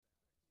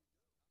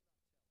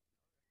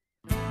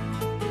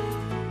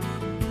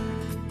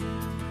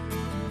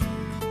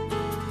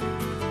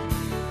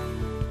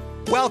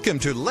Welcome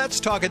to Let's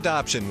Talk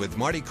Adoption with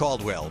Marty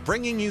Caldwell,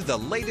 bringing you the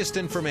latest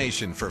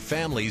information for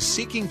families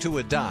seeking to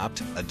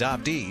adopt,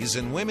 adoptees,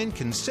 and women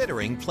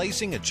considering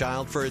placing a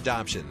child for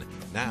adoption.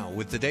 Now,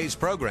 with today's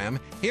program,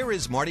 here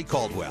is Marty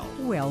Caldwell.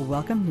 Well,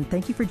 welcome, and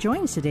thank you for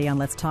joining us today on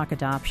Let's Talk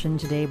Adoption.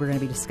 Today, we're going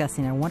to be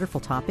discussing a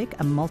wonderful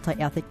topic,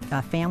 multi-ethnic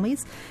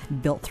families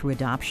built through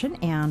adoption,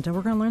 and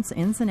we're going to learn some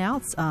ins and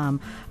outs from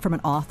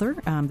an author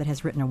that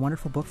has written a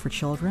wonderful book for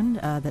children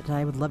that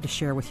I would love to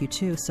share with you,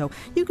 too. So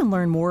you can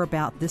learn more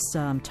about this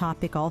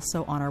topic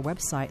also on our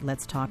website,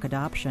 Let's Talk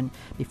Adoption.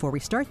 Before we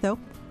start, though,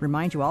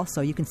 remind you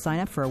also you can sign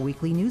up for a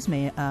weekly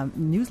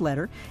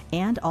newsletter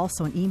and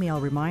also an email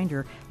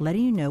reminder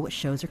letting you know what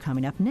shows are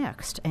coming up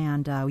next.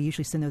 And we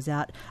usually send those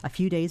out a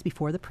few days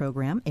before the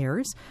program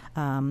airs.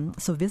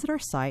 So visit our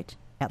site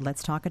at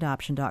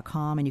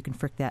letstalkadoption.com, and you can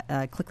click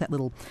that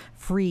little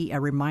free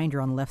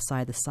reminder on the left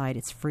side of the site.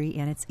 It's free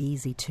and it's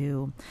easy,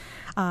 too.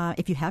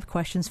 If you have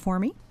questions for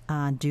me,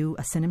 do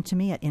send them to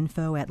me at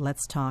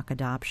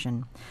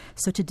info@letstalkadoption.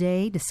 So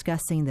today,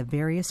 discussing the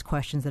various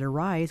questions that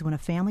arise when a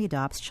family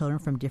adopts children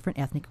from different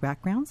ethnic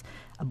backgrounds,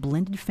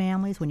 blended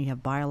families, when you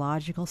have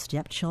biological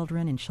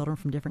stepchildren and children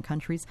from different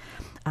countries.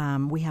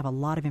 We have a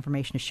lot of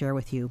information to share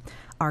with you.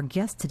 Our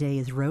guest today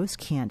is Rose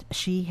Kent.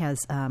 She has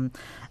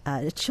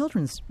a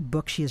children's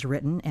book she has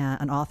written,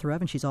 an author of,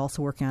 and she's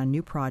also working on a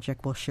new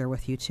project we'll share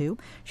with you, too.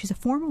 She's a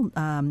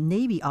former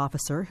Navy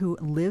officer who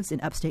lives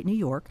in upstate New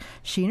York.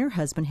 She and her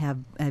husband have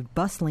a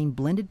bustling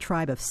blended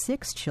tribe of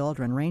 6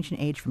 children, ranging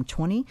in age from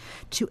 20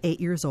 to 8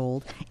 years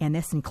old, and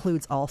this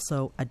includes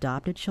also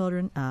adopted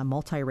children,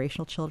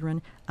 multiracial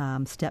children,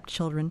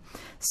 stepchildren.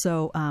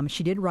 So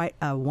she did write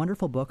a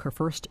wonderful book. Her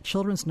first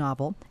children's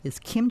novel is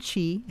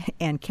Kimchi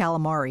and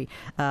Calamari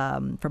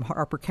from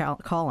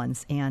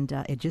HarperCollins, and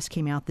it just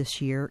came out this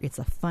year. It's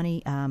a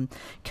funny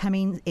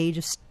coming age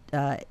of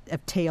a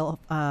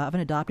tale of an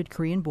adopted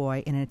Korean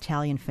boy in an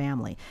Italian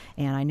family.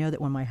 And I know that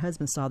when my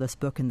husband saw this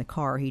book in the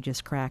car, he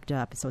just cracked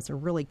up. So it's a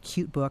really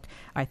cute book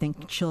I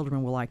think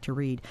children will like to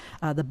read.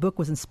 The book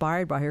was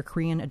inspired by her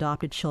Korean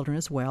adopted children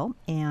as well,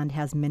 and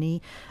has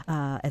many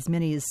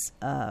adoptees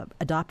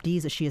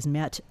that she has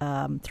met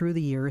through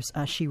the years.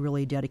 She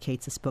really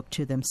dedicates this book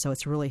to them, so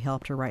it's really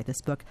helped her write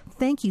this book.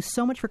 Thank you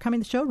so much for coming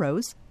to the show,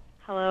 Rose.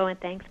 Hello, and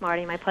thanks,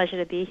 Marty. My pleasure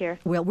to be here.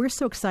 Well, we're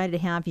so excited to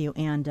have you,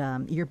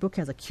 and your book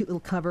has a cute little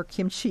cover,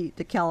 Kimchi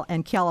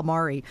and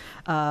Calamari.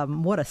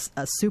 What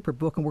a super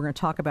book, and we're going to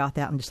talk about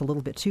that in just a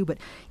little bit, too. But,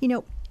 you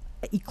know,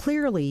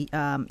 clearly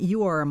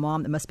you are a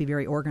mom that must be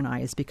very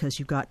organized because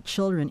you've got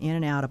children in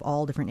and out of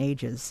all different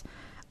ages.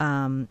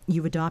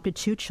 You've adopted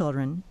 2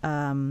 children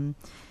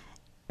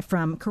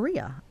from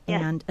Korea.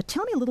 Yes. And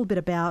tell me a little bit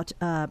about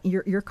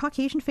your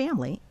Caucasian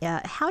family.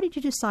 How did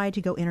you decide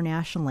to go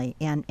internationally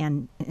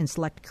and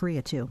select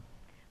Korea, too?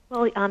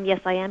 Well, yes,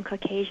 I am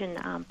Caucasian,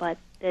 but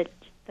the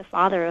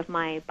father of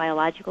my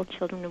biological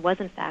children was,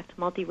 in fact,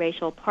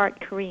 multiracial, part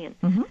Korean.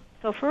 Mm-hmm.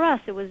 So for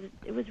us, it was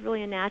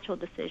really a natural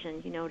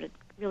decision, to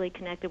really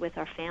connect it with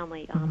our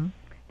family. Mm-hmm.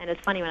 And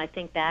it's funny when I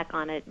think back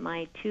on it,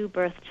 my 2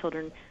 birth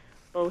children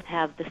both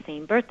have the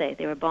same birthday.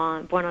 They were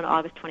born on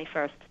August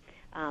 21st.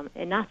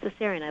 And not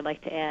cesarean, I'd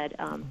like to add.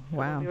 Wow. So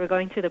when we were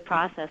going through the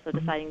process of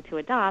deciding to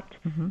adopt,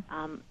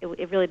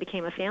 it really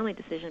became a family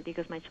decision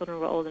because my children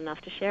were old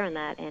enough to share in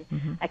that. And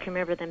I can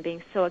remember them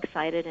being so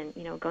excited and,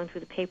 going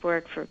through the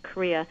paperwork for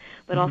Korea,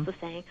 but also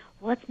saying,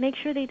 well, let's make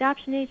sure the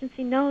adoption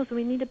agency knows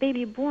we need a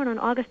baby born on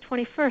August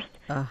 21st.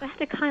 So I had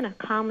to kind of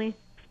calmly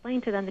explain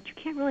to them that you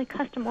can't really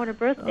custom order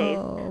birthdays.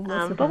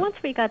 But once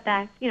we got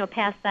back,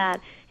 past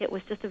that, it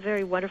was just a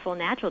very wonderful,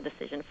 natural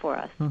decision for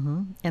us.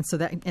 Mm-hmm. And so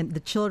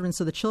the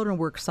children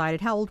were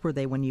excited. How old were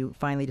they when you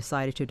finally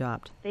decided to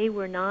adopt? They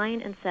were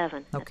 9 and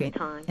 7 at the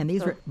time. And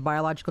these were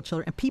biological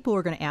children. And people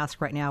are going to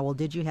ask right now, well,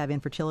 did you have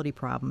infertility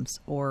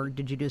problems, or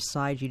did you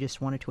decide you just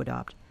wanted to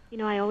adopt?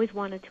 I always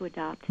wanted to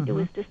adopt. It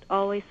was just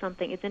always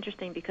something. It's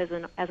interesting because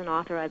as an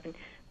author, I've been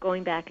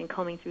going back and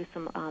combing through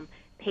some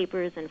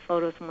papers and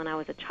photos from when I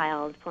was a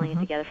child, pulling it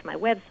together for my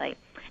website.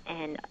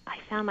 And I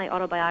found my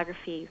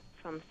autobiography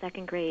from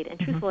 2nd grade. And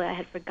truthfully, I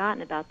had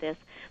forgotten about this.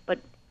 But,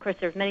 of course,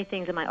 there's many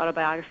things in my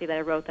autobiography that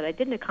I wrote that I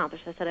didn't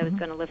accomplish. I said I was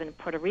going to live in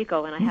Puerto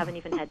Rico, and I haven't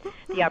even had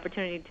the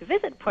opportunity to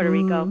visit Puerto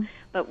Rico.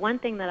 But one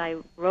thing that I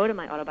wrote in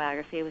my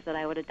autobiography was that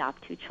I would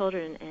adopt 2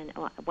 children, and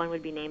one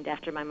would be named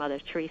after my mother,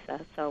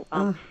 Teresa. So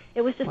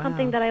it was just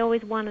something that I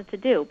always wanted to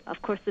do.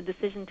 Of course, the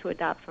decision to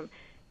adopt from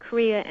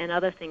Korea and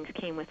other things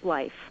came with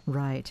life.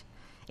 Right.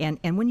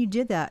 And when you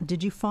did that,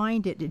 did you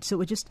find it,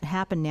 so it just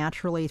happened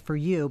naturally for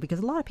you? Because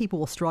a lot of people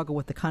will struggle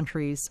with the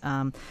countries,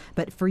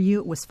 but for you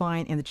it was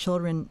fine. And the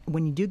children,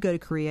 when you do go to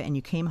Korea and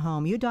you came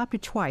home, you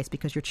adopted twice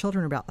because your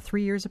children are about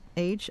 3 years of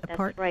age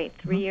apart? That's right,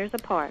 3 years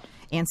apart.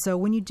 And so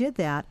when you did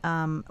that,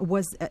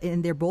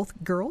 and they're both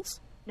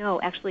girls?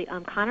 No, actually,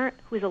 Connor,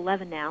 who's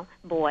 11 now,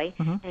 boy,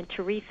 and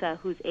Teresa,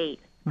 who's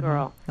 8.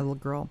 Girl. A little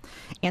girl.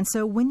 And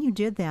so when you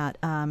did that,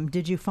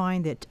 did you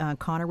find that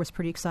Connor was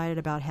pretty excited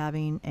about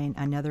having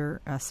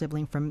another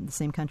sibling from the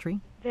same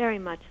country? Very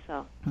much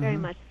so. Very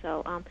much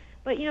so.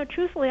 But,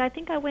 truthfully, I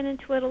think I went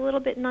into it a little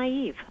bit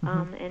naive.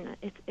 And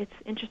it's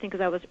interesting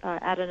because I was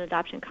at an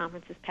adoption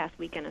conference this past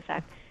weekend. In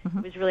fact,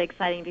 it was really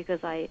exciting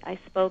because I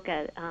spoke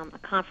at a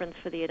conference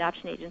for the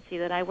adoption agency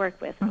that I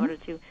work with in order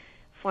to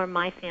form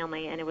my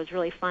family, and it was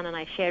really fun, and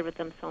I shared with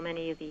them so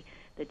many of the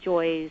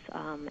joys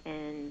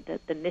and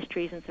the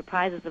mysteries and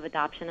surprises of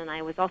adoption, and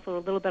I was also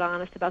a little bit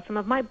honest about some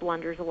of my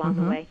blunders along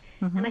the way.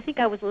 And I think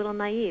I was a little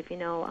naive.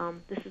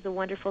 This is a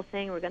wonderful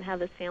thing. We're going to have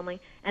this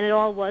family, and it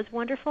all was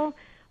wonderful.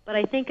 But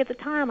I think at the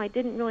time I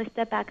didn't really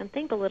step back and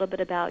think a little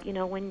bit about,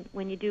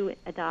 when you do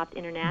adopt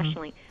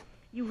internationally,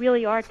 you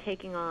really are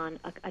taking on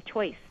a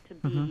choice to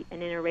be an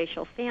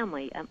interracial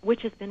family,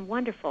 which has been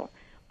wonderful.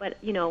 But,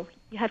 you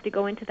have to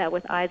go into that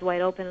with eyes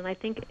wide open. And I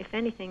think, if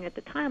anything, at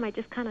the time, I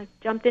just kind of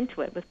jumped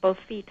into it with both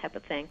feet type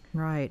of thing.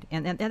 Right.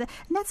 And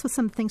that's what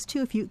some things,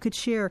 too, if you could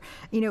share,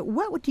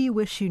 what do you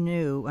wish you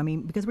knew? I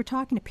mean, because we're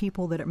talking to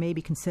people that are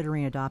maybe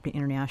considering adopting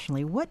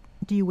internationally. What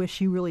do you wish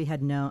you really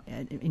had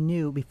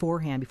knew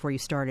beforehand, before you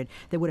started,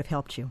 that would have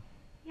helped you?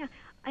 Yeah.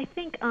 I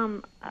think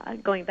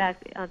going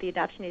back, the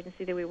adoption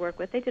agency that we work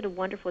with, they did a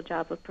wonderful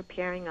job of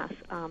preparing us.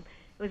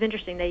 It was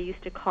interesting. They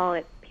used to call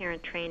it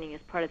parent training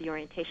as part of the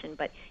orientation.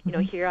 But,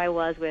 here I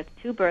was with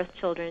 2 birth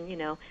children,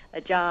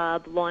 a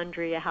job,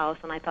 laundry, a house,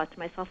 and I thought to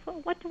myself, well,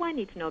 what do I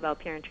need to know about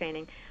parent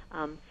training?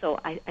 So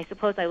I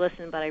suppose I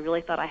listened, but I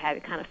really thought I had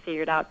it kind of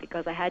figured out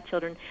because I had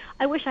children.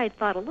 I wish I had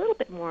thought a little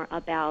bit more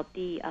about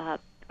the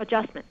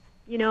adjustment.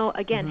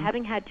 Again,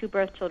 having had 2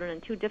 birth children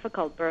and 2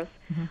 difficult births,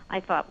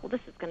 I thought, well,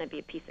 this is going to be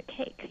a piece of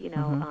cake.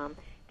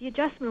 The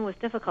adjustment was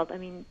difficult. I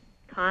mean,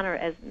 Connor,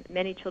 as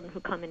many children who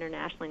come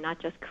internationally, not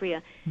just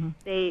Korea,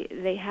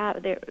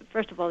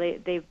 first of all,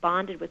 they've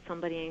bonded with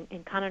somebody.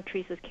 In Connor and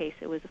Teresa's case,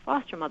 it was a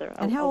foster mother.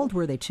 And how old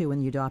were they, too,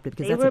 when you adopted?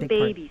 Because they that's were a big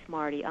babies,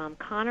 part. Marty.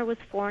 Connor was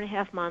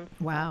 4.5 months.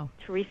 Wow.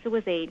 Teresa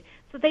was 8.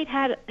 So they'd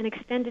had an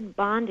extended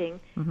bonding,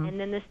 and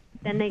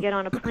then they get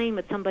on a plane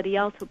with somebody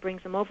else who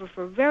brings them over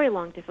for a very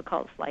long,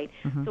 difficult flight.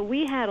 So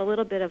we had a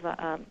little bit of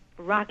a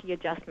rocky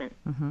adjustment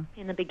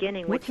in the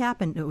beginning. What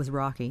happened? It was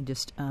rocky.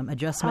 Just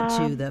adjustment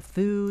to the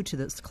food, to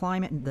the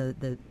climate, and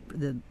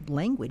the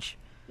language.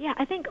 Yeah,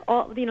 I think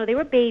all they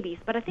were babies,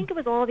 but I think it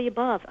was all the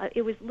above.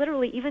 It was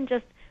literally even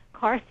just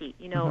car seat.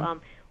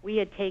 We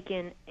had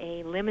taken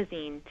a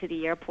limousine to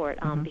the airport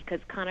because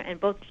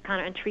both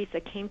Connor and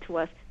Teresa came to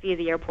us via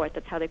the airport.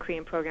 That's how the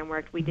Korean program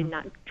worked. We did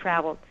not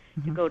travel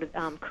to go to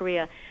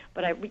Korea,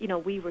 but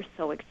we were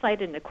so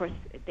excited. And of course,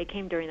 they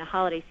came during the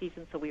holiday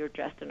season, so we were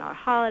dressed in our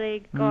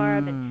holiday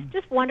garb, and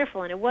just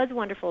wonderful. And it was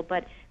wonderful.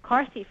 But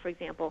car seat, for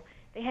example,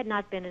 they had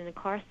not been in a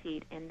car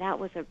seat, and that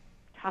was a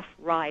tough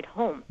ride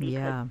home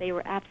because they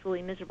were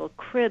absolutely miserable.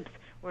 Cribs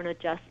were an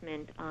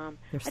adjustment. I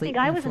think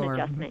I was an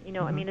adjustment.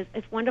 I mean,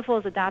 as wonderful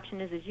as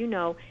adoption is, as you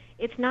know,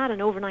 it's not an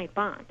overnight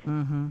bond.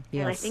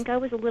 Yes. And I think I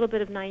was a little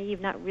bit of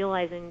naive, not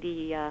realizing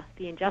the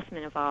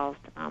adjustment involved.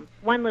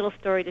 One little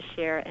story to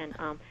share,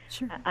 and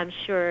Sure. I'm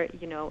sure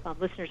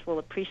listeners will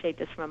appreciate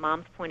this from a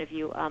mom's point of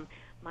view.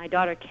 My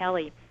daughter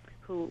Kelly,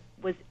 who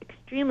was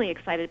extremely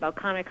excited about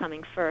Connor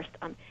coming first,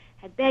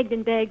 had begged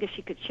and begged if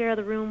she could share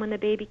the room when the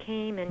baby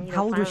came. And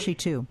how old was she,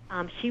 too?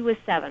 She was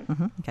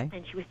 7. Okay.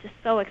 And she was just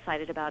so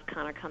excited about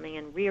Connor coming,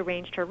 and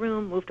rearranged her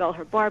room, moved all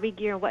her Barbie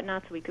gear and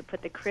whatnot so we could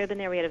put the crib in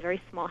there. We had a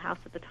very small house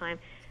at the time.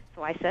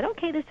 So I said,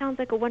 okay, this sounds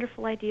like a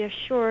wonderful idea,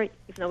 sure,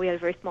 even though we had a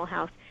very small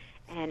house.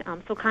 And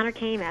so Connor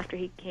came after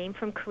he came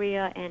from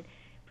Korea and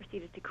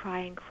proceeded to cry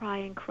and cry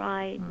and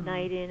cry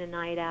night in and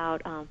night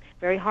out.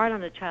 Very hard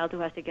on a child who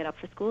has to get up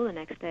for school the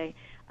next day.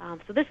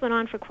 So this went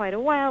on for quite a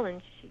while,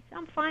 and she said,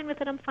 I'm fine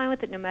with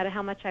it, no matter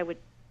how much I would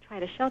try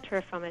to shelter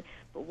her from it.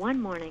 But one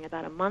morning,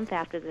 about a month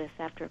after this,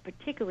 after a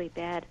particularly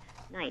bad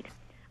night,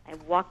 I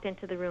walked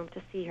into the room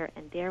to see her,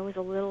 and there was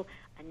a little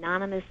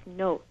anonymous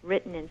note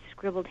written in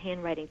scribbled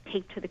handwriting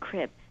taped to the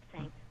crib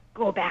saying,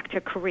 go back to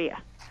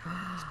Korea.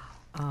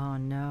 Oh,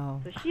 no.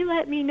 So she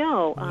let me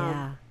know.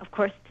 Yeah. Of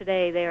course,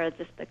 today they are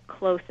just the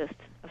closest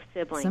of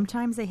siblings.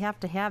 Sometimes they have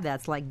to have that.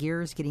 It's like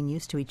gears getting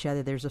used to each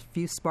other. There's a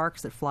few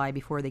sparks that fly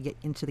before they get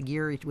into the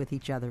gear with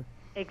each other.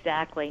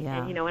 Exactly.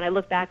 Yeah. And, when I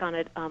look back on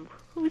it,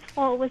 whose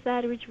fault was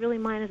that? It was really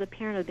mine as a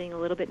parent of being a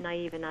little bit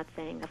naive and not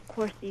saying, of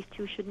course, these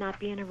two should not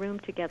be in a room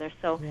together.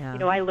 So,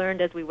 I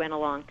learned as we went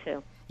along,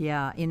 too.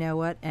 Yeah, you know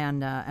what?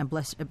 And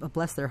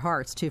bless their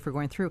hearts, too, for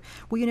going through.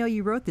 Well,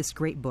 you wrote this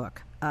great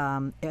book.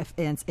 And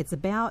it's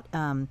about...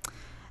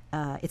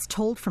 it's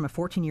told from a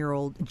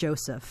 14-year-old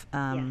Joseph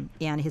and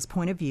his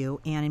point of view.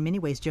 And in many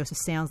ways, Joseph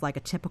sounds like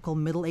a typical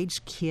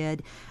middle-aged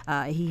kid.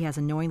 He has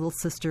annoying little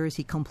sisters.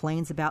 He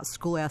complains about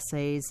school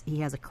essays. He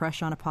has a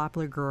crush on a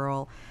popular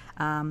girl.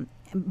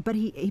 But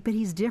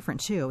he's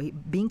different too.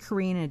 Being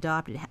Korean and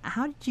adopted,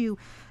 how are you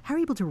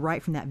able to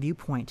write from that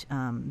viewpoint?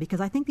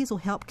 Because I think these will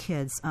help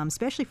kids,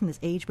 especially from this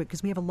age group.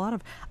 Because we have a lot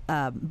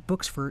of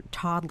books for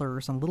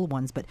toddlers and little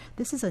ones, but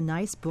this is a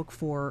nice book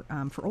for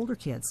older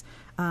kids.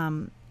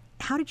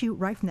 How did you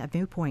write from that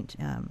viewpoint,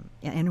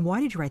 and why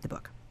did you write the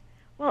book?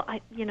 Well,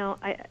 I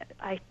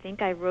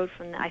think I wrote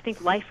from. I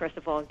think life, first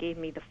of all, gave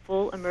me the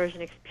full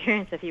immersion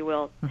experience, if you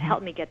will, to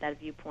help me get that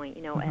viewpoint.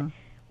 And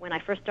when I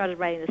first started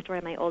writing the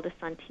story, my oldest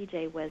son,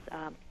 TJ, was,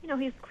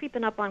 he's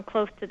creeping up on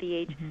close to the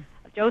age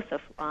of Joseph,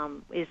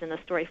 is in the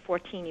story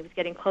 14. He was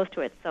getting close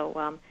to it. So,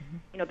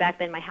 back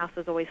then my house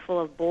was always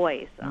full of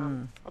boys.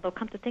 Although,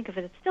 come to think of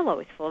it, it's still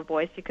always full of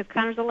boys because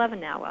Connor's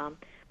 11 now.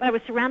 But I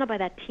was surrounded by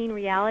that teen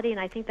reality, and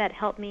I think that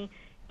helped me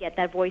get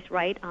that voice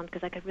right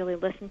because I could really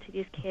listen to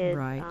these kids.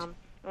 Right.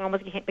 It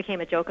almost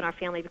became a joke in our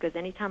family because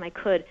anytime I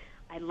could,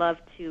 I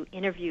loved to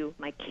interview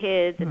my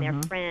kids and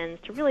their friends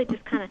to really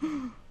just kind of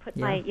put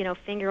my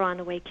finger on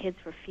the way kids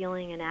were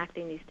feeling and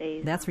acting these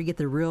days. That's where you get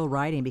the real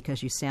writing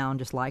because you sound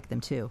just like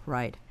them too,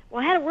 right?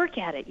 Well, I had to work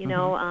at it.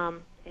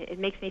 It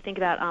makes me think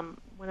about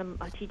one of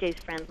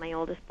TJ's friends, my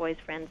oldest boy's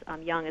friends,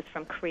 Young, is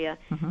from Korea,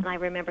 and I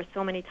remember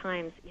so many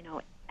times,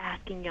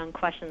 asking Young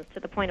questions to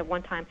the point of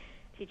one time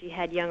TJ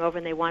had Young over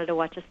and they wanted to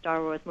watch a Star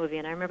Wars movie,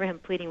 and I remember him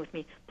pleading with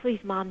me,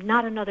 "Please, Mom,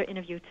 not another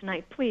interview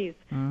tonight, please."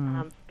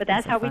 But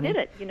that's how we did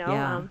it,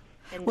 Yeah.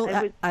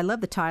 I love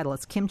the title.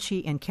 It's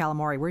Kimchi and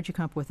Calamari. Where'd you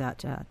come up with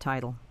that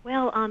title?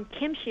 Well,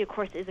 kimchi, of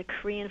course, is a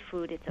Korean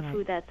food. It's a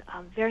food that's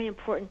very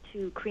important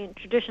to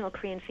traditional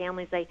Korean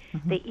families. They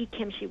eat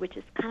kimchi, which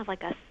is kind of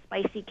like a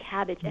spicy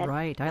cabbage.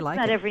 Right, I like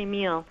it. Not every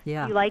meal.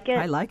 Yeah. You like it?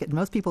 I like it.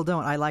 Most people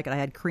don't. I like it. I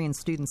had Korean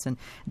students, and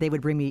they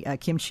would bring me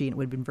kimchi, and it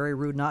would have been very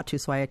rude not to,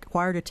 so I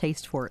acquired a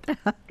taste for it.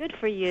 Good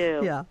for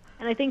you. Yeah.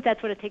 And I think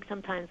that's what it takes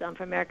sometimes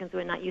for Americans who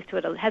are not used to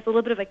it. It has a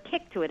little bit of a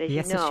kick to it, as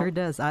yes, you know. Yes, it sure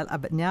does.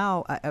 But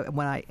now,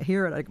 when I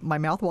hear it, my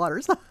mouth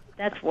waters.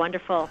 That's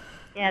wonderful.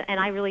 Yeah, and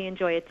I really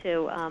enjoy it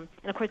too. And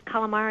of course,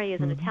 calamari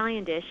is an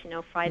Italian dish,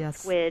 fried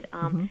squid.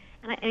 And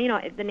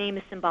the name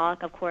is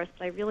symbolic, of course.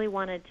 But I really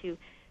wanted to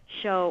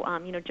show,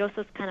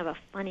 Joseph's kind of a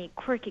funny,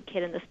 quirky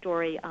kid in the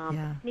story.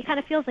 And he kind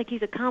of feels like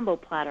he's a combo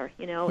platter,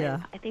 And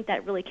I think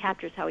that really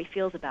captures how he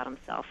feels about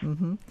himself.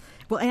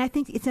 Well, and I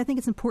think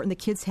it's important that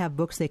kids have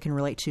books they can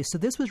relate to. So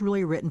this was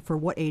really written for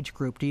what age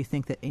group do you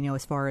think that,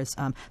 as far as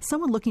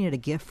someone looking at a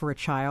gift for a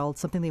child,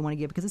 something they want to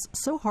give, because it's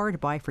so hard to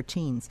buy for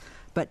teens.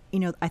 But,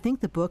 I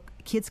think the book,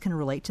 kids can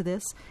relate to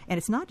this, and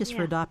it's not just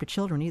for adopted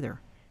children either.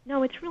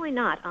 No, it's really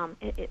not.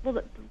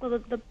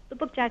 The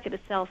book jacket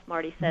itself,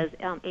 Marty, says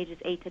ages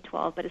 8 to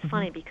 12, but it's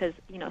funny because,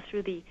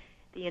 through the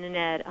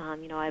Internet,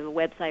 I have a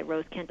website,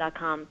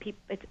 rosekent.com.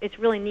 It's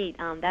really neat,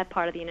 that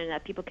part of the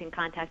Internet. People can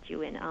contact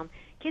you, and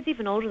kids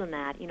even older than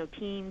that,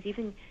 teens,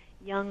 even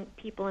young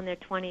people in their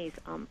 20s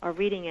are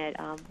reading it,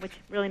 which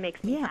really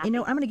makes me happy. I'm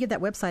going to give that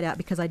website out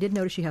because I did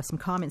notice you have some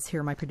comments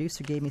here. My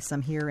producer gave me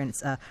some here, and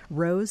it's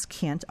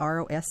rosekent,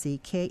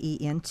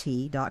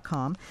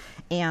 ROSEKENT.com.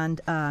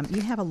 And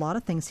you have a lot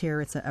of things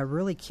here. It's a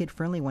really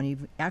kid-friendly one.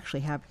 You actually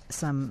have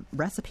some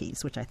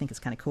recipes, which I think is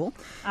kind of cool.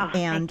 Oh,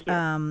 and,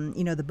 thank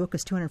you. The book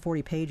is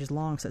 240 pages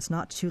long, so it's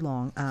not too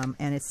long,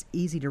 and it's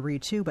easy to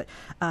read, too. But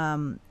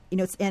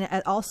it's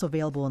also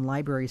available in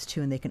libraries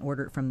too, and they can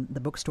order it from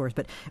the bookstores.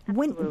 But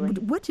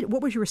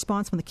what was your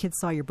response when the kids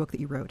saw your book that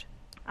you wrote?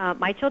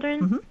 My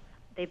children,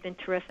 they've been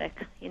terrific,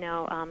 and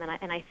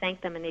I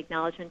thank them in the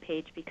acknowledgement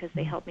page because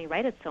they helped me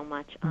write it so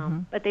much.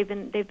 But they've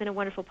been a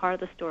wonderful part of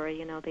the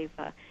story.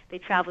 They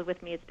traveled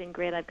with me. It's been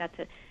great. I've got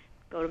to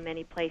go to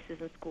many places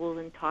and schools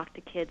and talk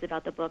to kids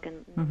about the book,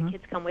 and the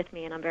kids come with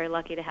me, and I'm very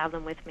lucky to have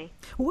them with me.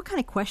 Well, what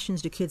kind of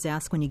questions do kids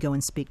ask when you go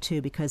and speak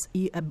to? Because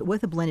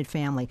with a blended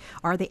family,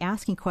 are they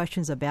asking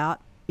questions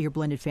about your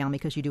blended family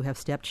because you do have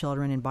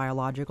stepchildren and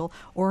biological,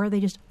 or are they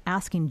just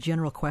asking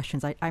general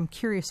questions? I'm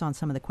curious on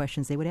some of the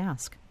questions they would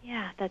ask.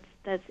 Yeah,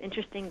 that's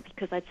interesting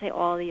because I'd say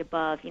all of the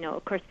above.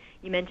 Of course,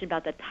 you mentioned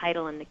about the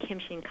title and the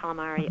kimchi and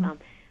calamari.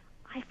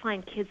 I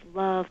find kids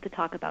love to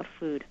talk about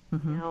food,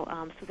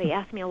 so they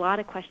ask me a lot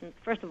of questions.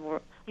 First of all,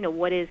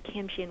 what is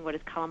kimchi and what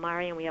is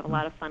calamari, and we have a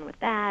lot of fun with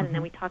that. And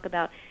then we talk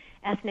about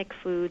ethnic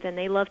foods, and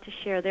they love to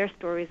share their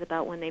stories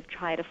about when they've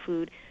tried a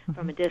food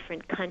from a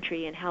different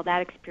country and how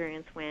that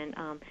experience went.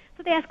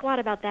 So they ask a lot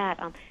about that.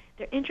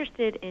 They're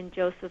interested in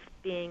Joseph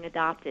being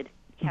adopted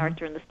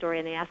character in the story,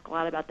 and they ask a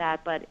lot about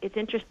that. But it's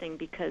interesting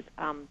because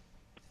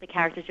the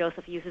character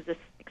Joseph uses this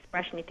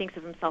expression. He thinks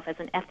of himself as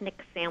an ethnic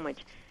sandwich.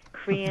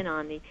 Korean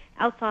on the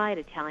outside,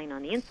 Italian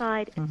on the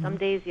inside, and some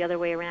days the other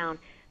way around.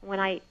 When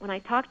I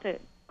talk to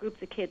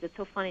groups of kids, it's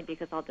so funny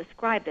because I'll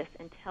describe this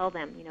and tell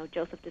them,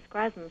 Joseph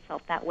describes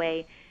himself that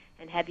way,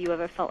 and have you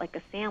ever felt like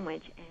a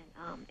sandwich?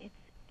 And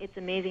it's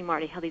amazing,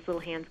 Marty, how these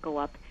little hands go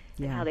up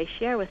and how they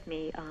share with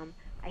me.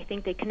 I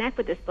think they connect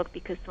with this book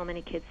because so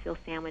many kids feel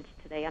sandwiched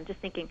today. I'm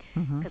just thinking,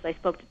 because I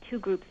spoke to 2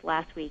 groups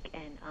last week,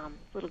 and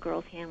this little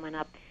girl's hand went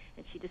up,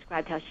 and she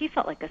described how she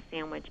felt like a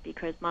sandwich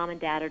because mom and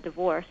dad are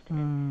divorced,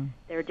 and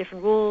there are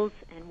different rules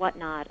and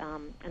whatnot.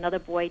 Another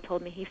boy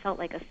told me he felt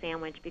like a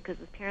sandwich because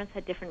his parents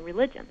had different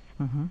religions.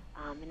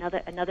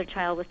 Another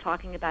child was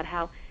talking about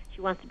how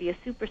she wants to be a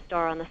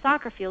superstar on the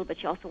soccer field, but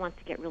she also wants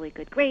to get really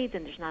good grades,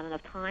 and there's not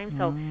enough time.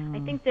 So I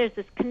think there's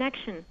this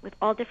connection with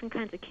all different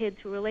kinds of kids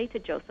who relate to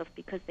Joseph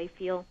because they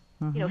feel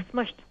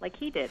smushed like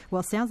he did.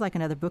 Well, sounds like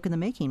another book in the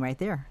making right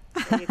there.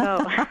 There you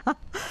go.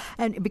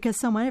 And because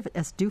so many of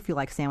us do feel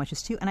like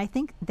sandwiches too, and I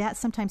think that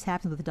sometimes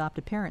happens with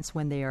adoptive parents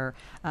when they are,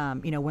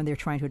 when they're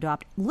trying to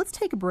adopt. Let's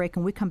take a break,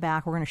 and when we come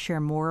back, we're going to share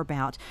more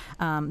about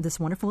this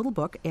wonderful little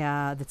book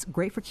that's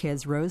great for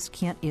kids. Rose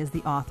Kent is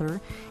the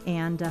author,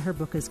 and her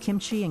book is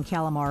Kimchi and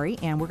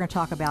Calamari, and we're going to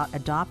talk about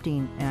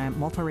adopting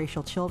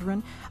multiracial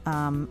children,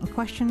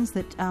 questions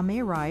that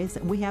may arise.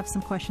 We have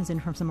some questions in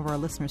from some of our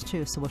listeners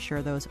too, so we'll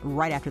share those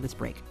right after this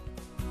break.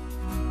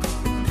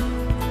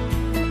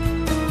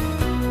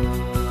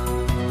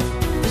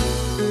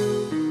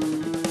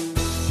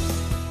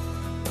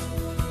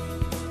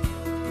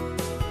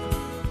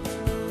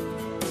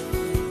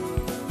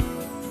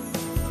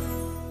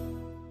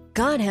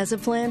 God has a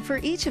plan for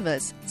each of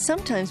us.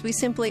 Sometimes we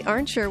simply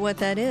aren't sure what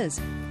that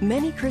is.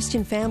 Many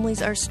Christian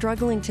families are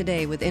struggling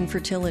today with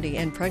infertility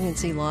and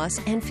pregnancy loss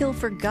and feel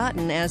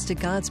forgotten as to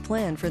God's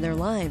plan for their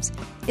lives.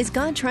 Is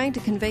God trying to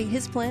convey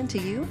His plan to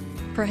you?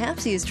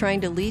 Perhaps He is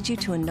trying to lead you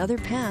to another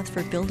path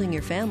for building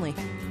your family.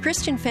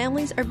 Christian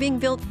families are being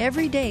built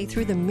every day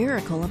through the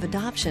miracle of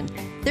adoption.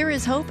 There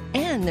is hope,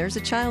 and there's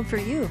a child for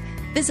you.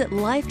 Visit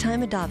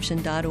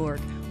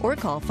lifetimeadoption.org. or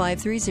call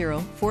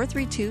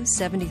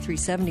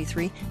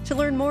 530-432-7373 to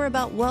learn more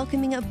about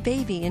welcoming a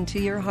baby into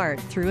your heart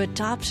through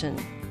adoption.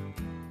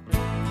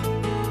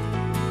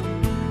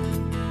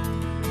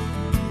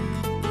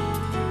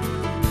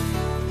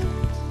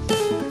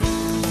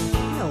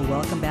 Well,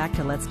 welcome back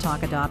to Let's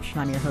Talk Adoption.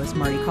 I'm your host,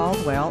 Marty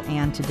Caldwell,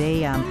 and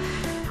today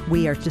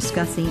we are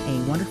discussing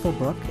a wonderful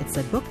book. It's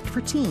a book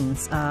for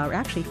teens,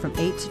 actually from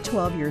 8 to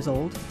 12 years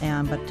old.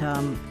 But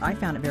I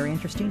found it very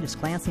interesting, just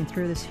glancing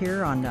through this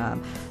here on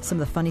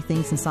some of the funny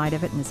things inside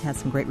of it, and it's had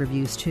some great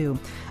reviews too.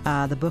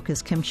 The book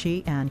is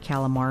Kimchi and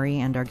Calamari,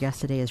 and our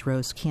guest today is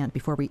Rose Kent.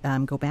 Before we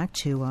go back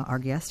to our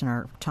guest and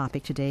our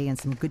topic today and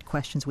some good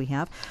questions we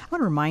have, I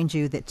want to remind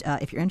you that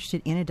if you're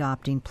interested in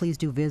adopting, please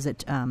do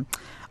visit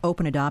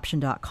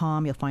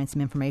openadoption.com. You'll find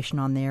some information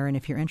on there. And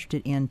if you're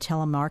interested in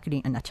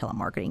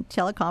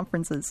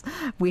teleconferences,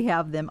 we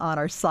have them on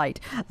our site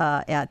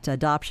at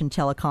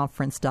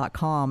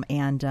adoptionteleconference.com.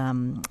 And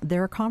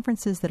there are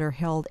conferences that are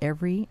held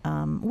every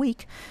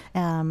week.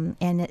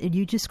 And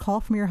you just call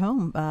from your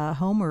home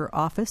or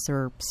office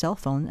or cell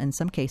phone in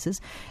some cases,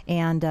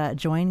 and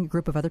join a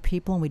group of other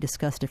people, and we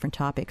discuss different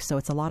topics. So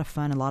it's a lot of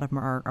fun. A lot of them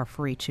are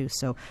free, too.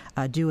 So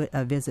do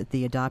visit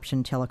the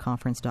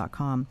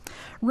adoptionteleconference.com.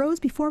 Rose,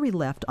 before we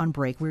left on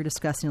break, we were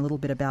discussing a little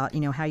bit about,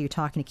 how you're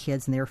talking to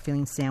kids and they were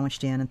feeling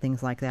sandwiched in and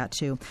things like that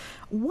too.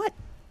 What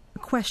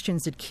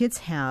questions did kids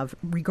have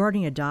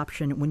regarding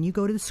adoption when you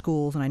go to the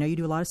schools, and I know you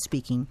do a lot of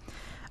speaking?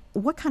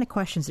 What kind of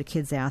questions do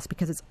kids ask?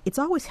 Because it's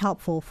always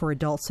helpful for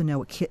adults to know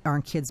what are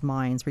in kids'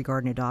 minds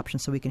regarding adoption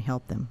so we can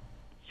help them.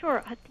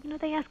 Sure.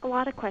 They ask a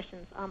lot of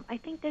questions. I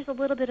think there's a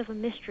little bit of a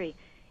mystery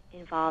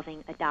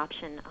involving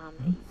adoption.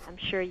 I'm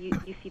sure you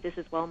see this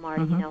as well,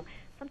 Marty. Mm-hmm.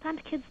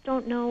 Sometimes kids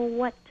don't know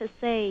what to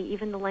say,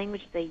 even the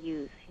language they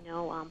use.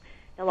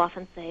 They'll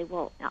often say,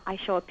 well, I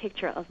show a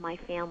picture of my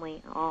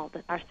family, our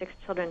 6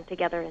 children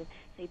together, and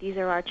say, these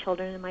are our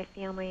children in my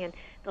family. And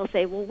they'll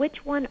say, well,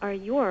 which one are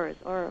yours,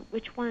 or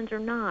which ones are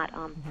not?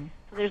 So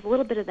there's a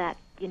little bit of that,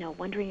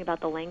 wondering about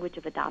the language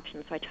of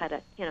adoption. So I try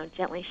to,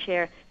 gently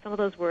share some of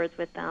those words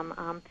with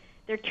them.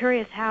 They're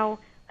curious how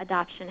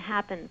adoption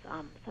happens.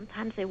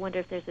 Sometimes they wonder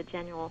if there's a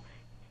general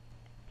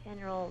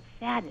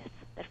sadness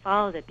that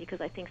follows it, because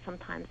I think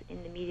sometimes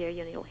in the media,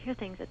 you'll hear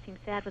things that seem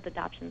sad with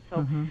adoption.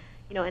 So,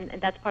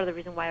 and that's part of the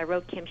reason why I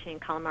wrote Kimchi and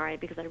Calamari,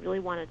 because I really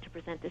wanted to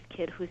present this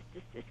kid who's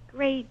just this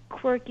great,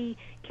 quirky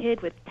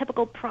kid with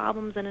typical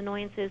problems and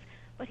annoyances,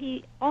 but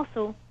he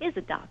also is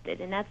adopted,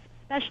 and that's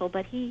special.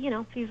 But he,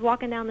 if he's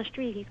walking down the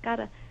street, he's got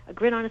a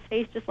grin on his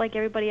face just like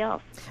everybody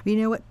else. You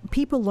know what?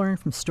 People learn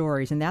from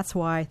stories, and that's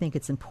why I think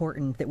it's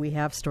important that we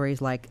have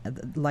stories like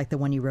the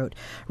one you wrote,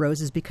 Rose,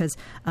 is because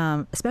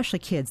especially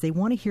kids, they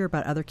want to hear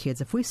about other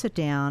kids. If we sit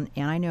down,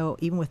 and I know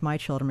even with my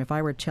children, if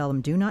I were to tell them,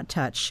 do not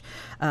touch,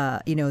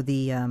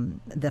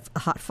 the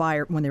hot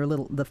fire when they were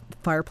little, the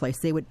fireplace,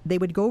 they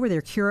would go over their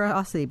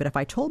curiosity. But if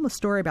I told them a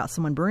story about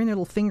someone burning their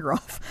little finger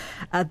off,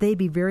 they'd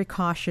be very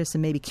cautious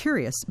and maybe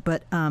curious.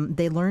 But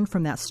they learned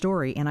from that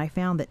story, and I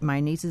found that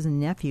my nieces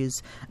and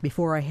nephews,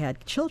 before I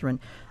had children,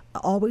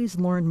 always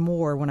learned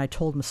more when I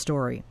told them a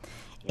story.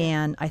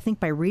 And I think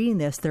by reading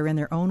this, they're in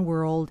their own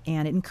world,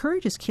 and it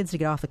encourages kids to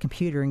get off the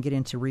computer and get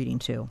into reading,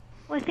 too.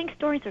 Well, I think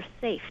stories are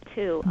safe,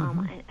 too.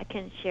 I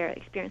can share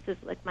experiences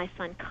like my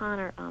son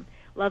Connor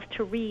loves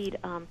to read,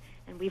 and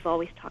we've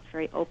always talked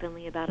very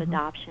openly about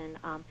adoption.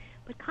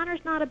 But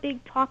Connor's not a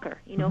big talker.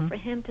 For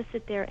him to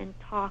sit there and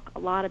talk a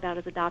lot about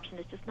his adoption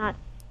is just not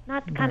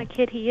the kind of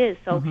kid he is.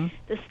 So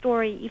the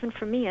story, even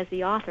for me as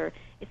the author,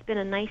 it's been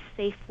a nice,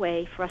 safe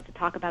way for us to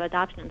talk about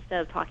adoption.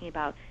 Instead of talking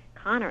about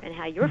Connor and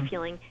how you're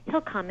feeling, he'll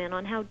comment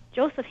on how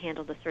Joseph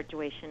handled the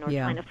situation or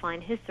trying to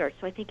find his search.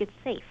 So I think it's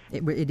safe.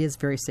 It is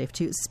very safe,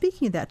 too.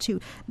 Speaking of that, too,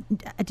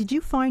 did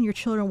you find your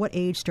children, what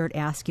age, start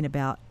asking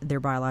about their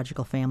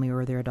biological family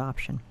or their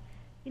adoption?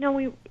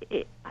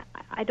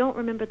 I don't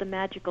remember the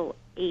magical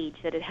age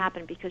that it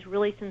happened, because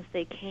really since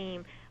they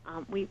came,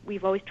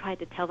 we've always tried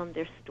to tell them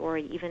their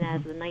story, even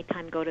as the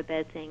nighttime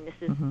go-to-bed, saying this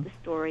is the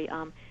story.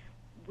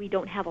 We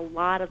don't have a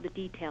lot of the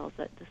details,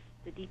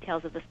 the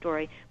details of the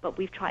story, but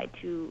we've tried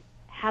to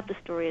have the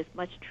story as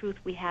much truth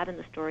we have in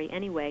the story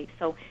anyway.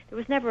 So there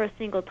was never a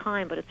single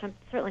time, but it's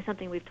certainly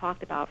something we've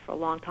talked about for a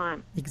long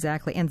time.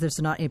 Exactly, and there's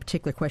not any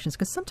particular questions,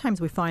 because sometimes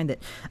we find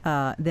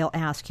that they'll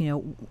ask,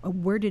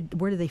 where did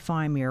they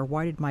find me, or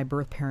why did my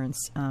birth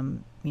parents,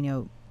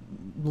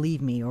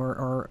 leave me,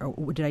 or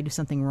did I do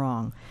something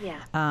wrong?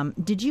 Yeah.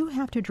 Did you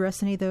have to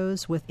address any of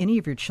those with any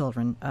of your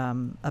children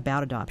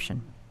about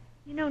adoption?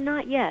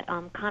 Not yet.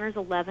 Connor's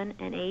 11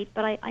 and 8,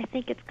 but I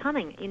think it's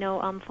coming.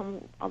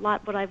 From a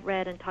lot what I've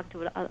read and talked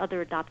to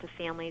other adoptive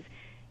families,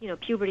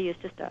 puberty is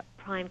just a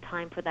prime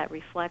time for that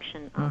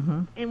reflection,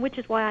 and which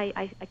is why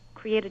I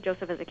created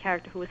Joseph as a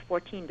character who was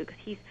 14, because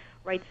he's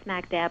right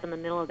smack dab in the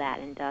middle of that,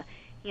 and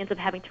he ends up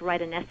having to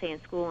write an essay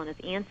in school on his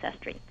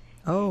ancestry.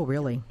 Oh,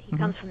 really? He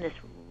comes from this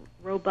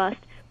robust,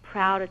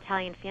 proud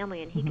Italian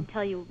family, and he can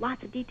tell you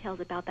lots of details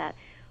about that.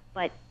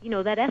 But,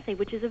 that essay,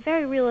 which is a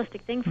very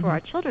realistic thing for our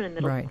children in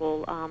middle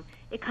school,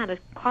 it kind of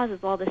causes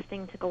all this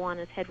thing to go on in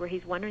his head where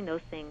he's wondering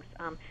those things.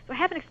 So I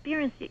haven't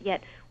experienced it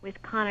yet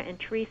with Connor and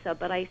Teresa,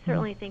 but I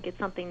certainly think it's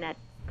something that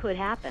could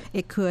happen.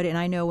 It could, and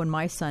I know when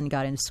my son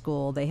got into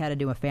school, they had to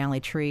do a family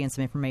tree and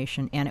some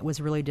information, and it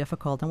was really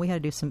difficult. And we had to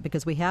do some,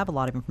 because we have a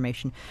lot of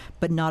information,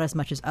 but not as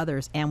much as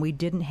others, and we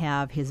didn't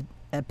have his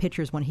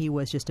pictures when he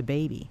was just a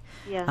baby.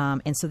 Yeah.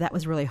 And so that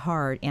was really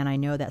hard, and I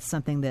know that's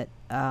something that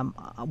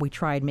we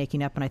tried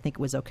making up, and I think it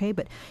was okay,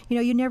 but,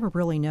 you never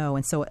really know.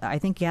 And so I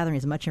think gathering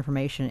as much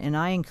information, and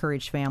I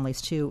encourage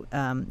families to,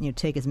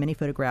 take as many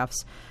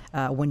photographs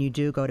when you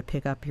do go to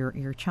pick up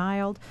your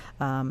child.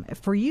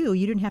 For you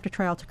didn't have to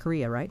travel to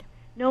Korea, right?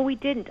 No, we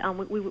didn't.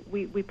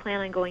 We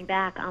plan on going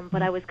back,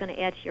 but I was going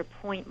to add to your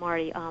point,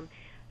 Marty.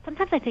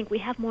 Sometimes I think we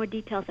have more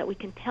details that we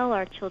can tell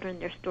our children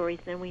their stories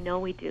than we know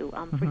we do.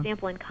 For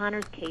example, in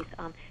Connor's case,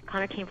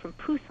 Connor came from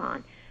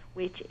Busan,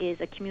 which is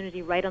a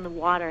community right on the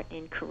water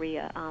in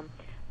Korea.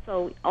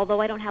 So although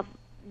I don't have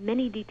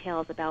many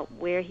details about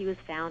where he was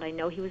found, I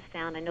know he was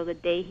found, I know the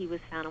day he was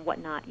found and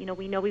whatnot.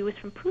 We know he was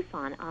from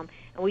Busan, and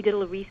we did a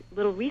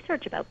little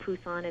research about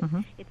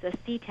Busan. It's a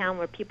sea town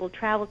where people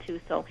travel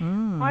to, so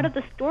part of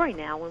the story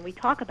now, when we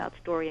talk about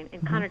story, and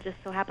Connor just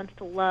so happens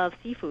to love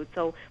seafood,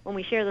 so when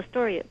we share the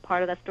story,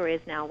 part of that story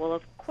is now, well,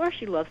 of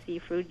course you love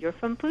seafood, you're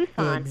from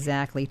Busan.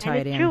 Exactly, tied in.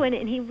 And it's true,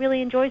 and he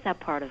really enjoys that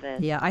part of it.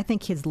 Yeah, I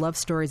think kids love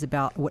stories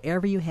about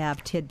whatever you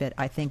have, tidbit.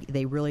 I think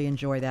they really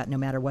enjoy that no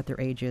matter what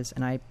their age is,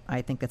 and I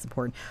think that's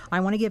important. I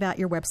want to give out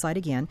your website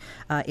again.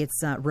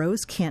 It's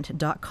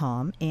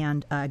rosekent.com,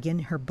 and again,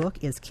 her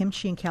book is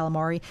Kimchi and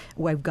Calamari.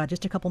 We've got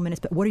just a couple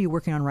minutes, but what are you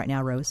working on right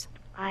now, Rose?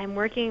 I'm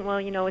working,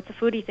 it's a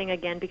foodie thing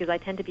again, because I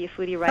tend to be a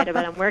foodie writer,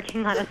 but I'm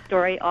working on a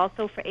story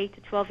also for 8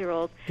 to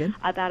 12-year-olds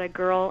about a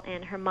girl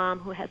and her mom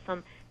who has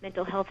some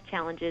mental health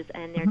challenges,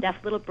 and their deaf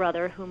little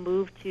brother who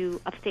moved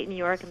to upstate New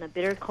York in the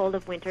bitter cold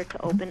of winter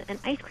to open an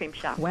ice cream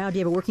shop. Wow, do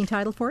you have a working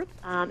title for it?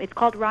 It's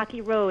called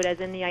Rocky Road, as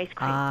in the ice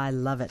cream. I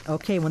love it.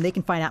 Okay, well, they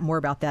can find out more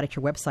about that at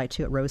your website,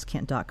 too, at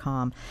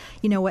rosekent.com.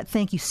 You know what?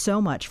 Thank you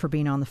so much for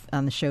being on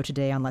the show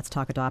today on Let's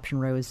Talk Adoption,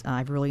 Rose.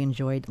 I've really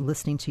enjoyed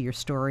listening to your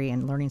story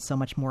and learning so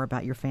much more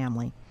about your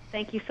family.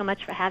 Thank you so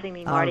much for having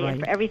me, Marty, and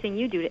for everything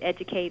you do to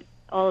educate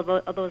all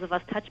of those of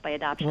us touched by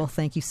adoption. Well,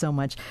 thank you so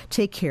much.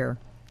 Take care.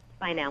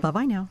 Bye now.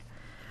 Bye-bye now.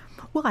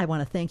 Well, I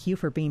want to thank you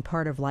for being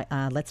part of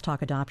Let's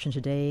Talk Adoption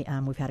today.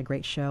 We've had a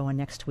great show, and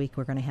next week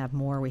we're going to have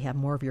more. We have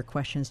more of your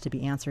questions to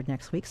be answered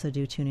next week, so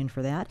do tune in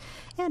for that.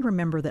 And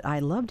remember that I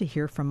love to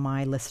hear from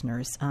my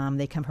listeners.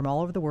 They come from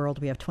all over the world.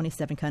 We have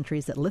 27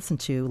 countries that listen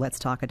to Let's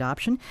Talk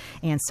Adoption,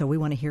 and so we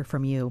want to hear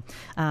from you.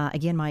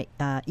 Again, my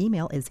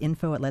email is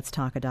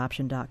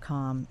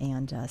info@letstalkadoption.com,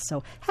 and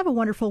so have a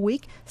wonderful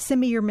week. Send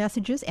me your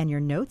messages and your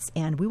notes,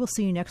 and we will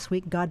see you next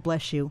week. God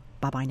bless you.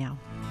 Bye-bye now.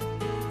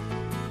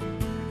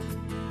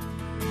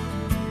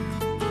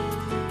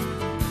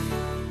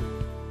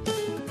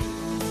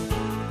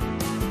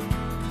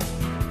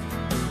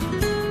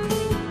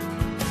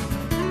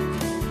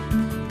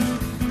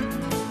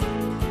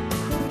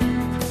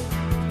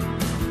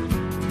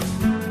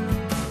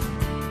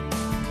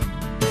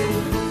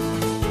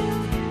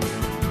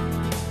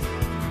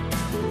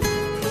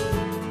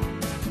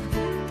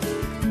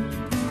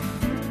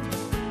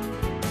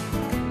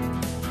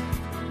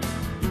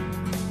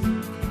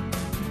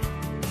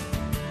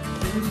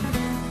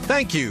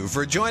 Thank you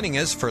for joining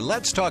us for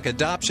Let's Talk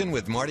Adoption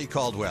with Marty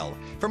Caldwell.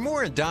 For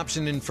more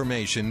adoption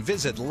information,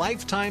 visit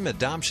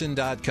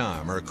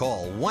lifetimeadoption.com or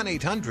call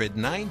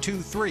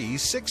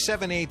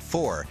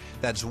 1-800-923-6784.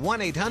 That's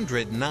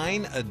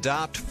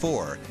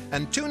 1-800-9-ADOPT-4.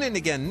 And tune in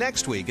again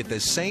next week at the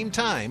same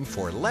time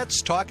for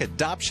Let's Talk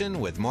Adoption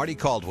with Marty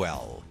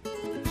Caldwell.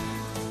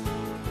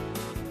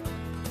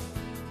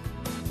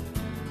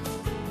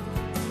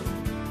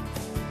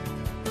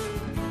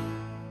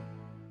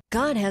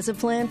 God has a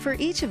plan for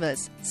each of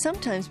us.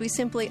 Sometimes we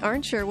simply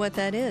aren't sure what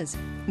that is.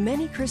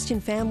 Many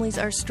Christian families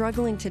are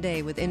struggling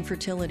today with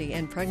infertility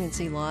and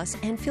pregnancy loss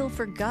and feel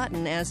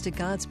forgotten as to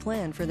God's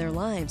plan for their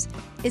lives.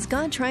 Is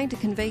God trying to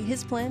convey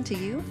His plan to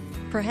you?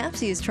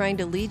 Perhaps He is trying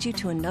to lead you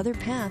to another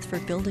path for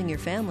building your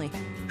family.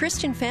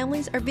 Christian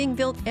families are being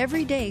built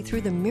every day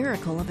through the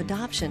miracle of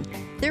adoption.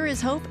 There is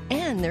hope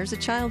and there's a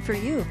child for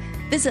you.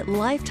 Visit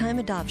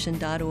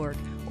lifetimeadoption.org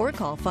or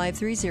call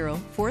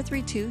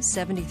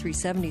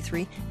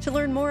 530-432-7373 to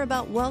learn more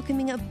about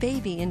welcoming a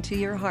baby into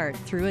your heart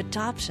through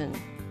adoption.